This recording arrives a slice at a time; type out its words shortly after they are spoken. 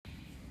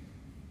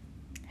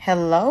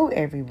Hello,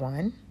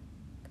 everyone.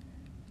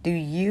 Do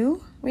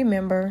you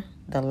remember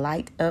the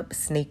light up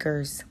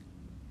sneakers?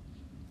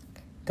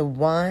 The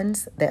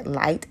ones that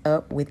light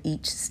up with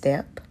each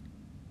step?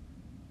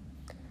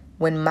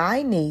 When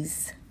my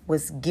niece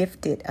was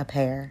gifted a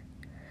pair,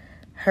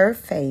 her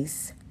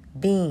face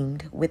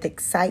beamed with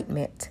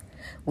excitement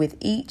with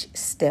each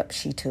step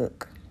she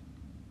took.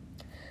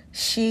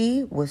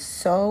 She was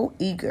so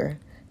eager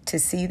to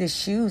see the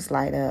shoes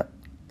light up.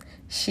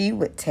 She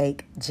would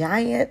take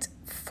giant,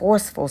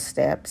 forceful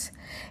steps,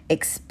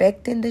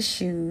 expecting the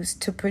shoes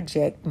to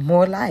project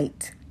more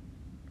light.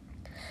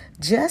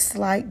 Just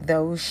like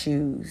those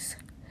shoes,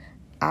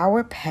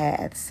 our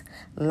paths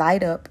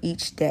light up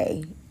each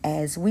day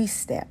as we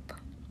step.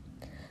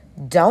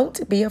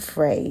 Don't be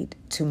afraid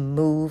to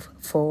move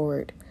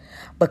forward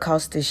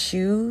because the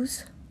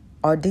shoes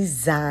are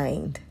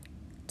designed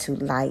to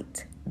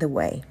light the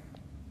way.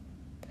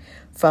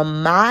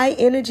 From my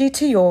energy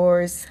to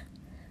yours,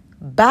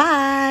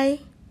 bye.